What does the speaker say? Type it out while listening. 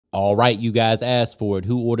All right, you guys asked for it.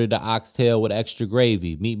 Who ordered the oxtail with extra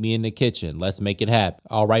gravy? Meet me in the kitchen. Let's make it happen.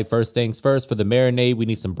 All right, first things first, for the marinade, we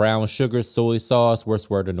need some brown sugar, soy sauce, worst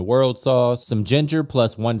word in the world sauce, some ginger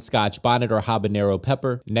plus 1 Scotch bonnet or habanero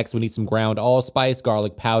pepper. Next, we need some ground allspice,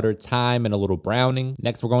 garlic powder, thyme, and a little browning.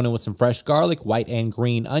 Next, we're going in with some fresh garlic, white and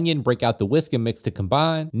green onion, break out the whisk and mix to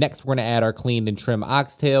combine. Next, we're going to add our cleaned and trimmed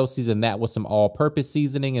oxtail, season that with some all-purpose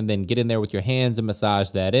seasoning, and then get in there with your hands and massage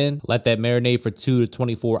that in. Let that marinate for 2 to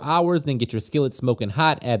 24 hours, then get your skillet smoking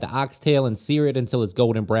hot, add the oxtail and sear it until it's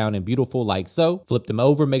golden brown and beautiful like so. Flip them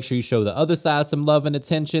over, make sure you show the other side some love and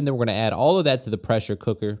attention. Then we're gonna add all of that to the pressure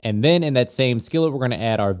cooker. And then in that same skillet, we're gonna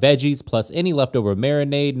add our veggies plus any leftover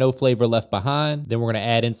marinade, no flavor left behind. Then we're gonna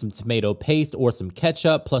add in some tomato paste or some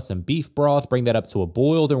ketchup plus some beef broth, bring that up to a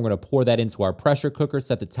boil. Then we're gonna pour that into our pressure cooker,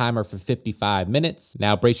 set the timer for 55 minutes.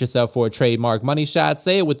 Now brace yourself for a trademark money shot.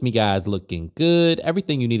 Say it with me, guys, looking good.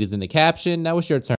 Everything you need is in the caption. Now it's your turn.